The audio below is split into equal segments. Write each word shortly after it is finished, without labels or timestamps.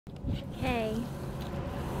Okay.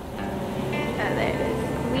 Oh, there it is.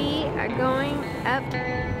 We are going up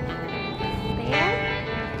there.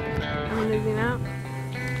 I'm gonna zoom out.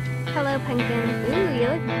 Hello, pumpkin. Ooh, you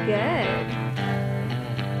look good.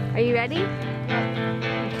 Are you ready?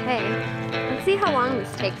 Okay. Let's see how long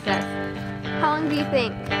this takes us. How long do you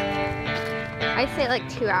think? I say like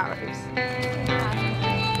 2 hours.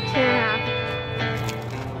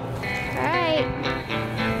 2.5. Alright.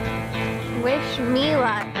 Wish me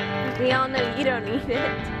luck. We all know you don't need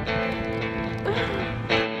it.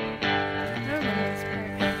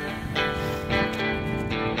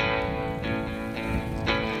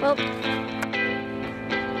 Well,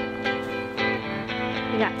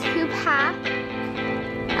 we got 2 paths.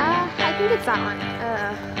 I think it's that one.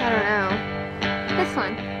 I don't know. This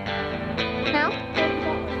one. No?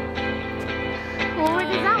 Well, where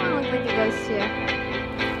does that one look like it goes to?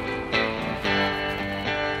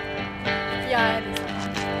 Yeah, it is.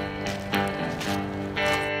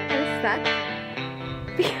 Kind of stuck.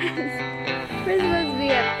 Because we're supposed to be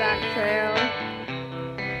up that trail.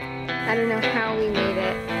 I don't know how we made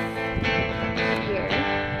it here.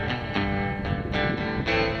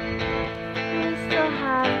 And we still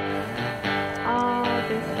have all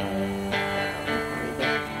this way.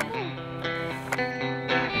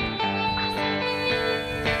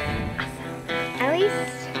 At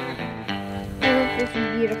least I love this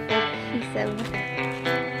beautiful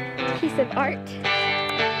piece of art.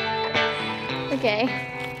 Okay.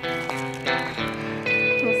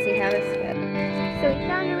 We'll see how this goes. So we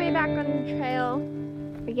found our way back on the trail.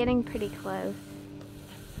 We're getting pretty close.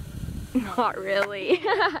 Not really.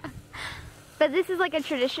 But this is like a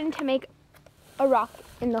tradition to make a rock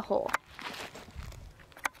in the hole.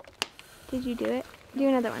 Did you do it? Do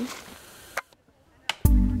another one.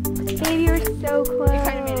 Baby, you're so close. You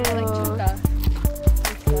kind of made it like Chuka.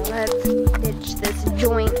 Let's ditch this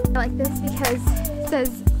joint. I like this because it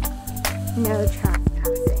says no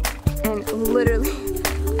trespassing. And literally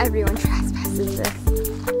everyone trespasses this.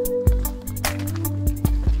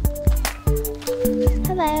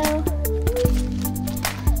 Hello.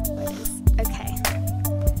 Okay.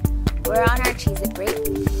 We're on our Cheez-It break.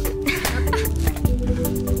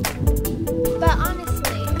 But honestly,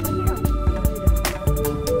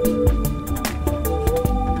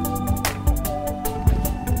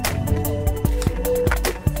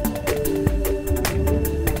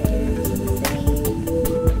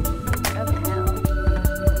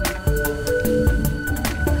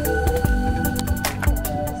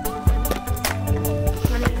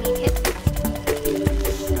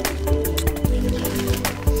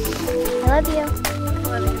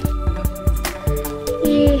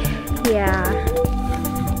 yeah,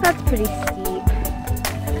 that's pretty steep.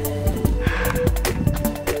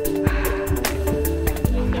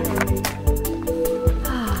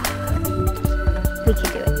 We can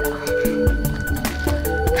do it though.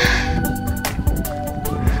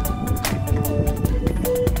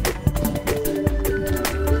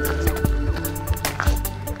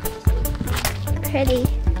 Pretty.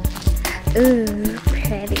 Ooh,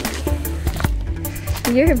 pretty.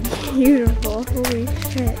 You're beautiful. Holy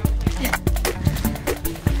shit.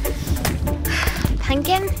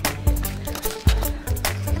 Pumpkin?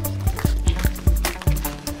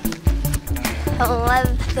 I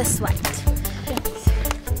love the sweat.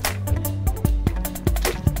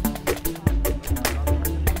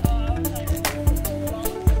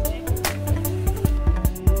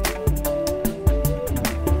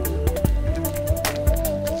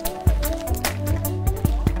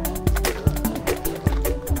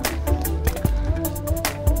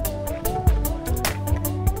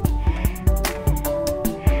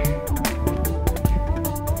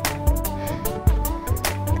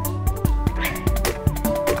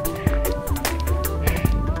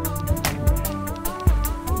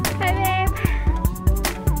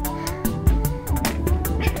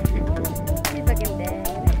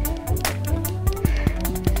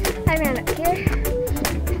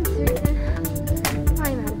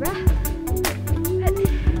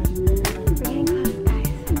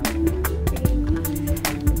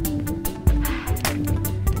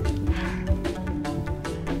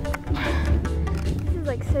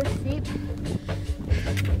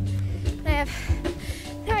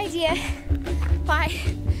 Why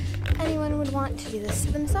anyone would want to do this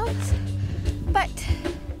to themselves, but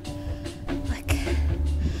look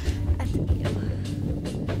at the view.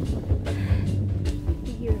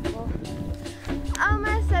 Beautiful.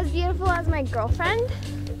 Almost as beautiful as my girlfriend.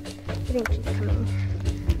 I think she's coming.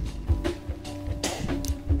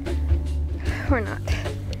 Or not.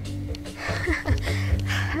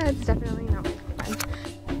 That's definitely not fun.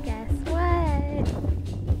 Guess what?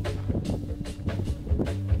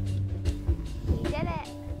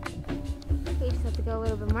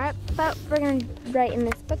 that, but we're gonna write in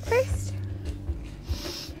this book first.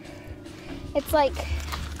 It's like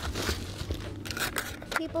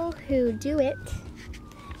people who do it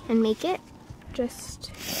and make it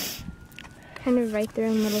just kind of write their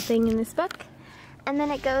own little thing in this book, and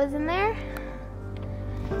then it goes in there.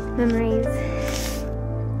 Memories.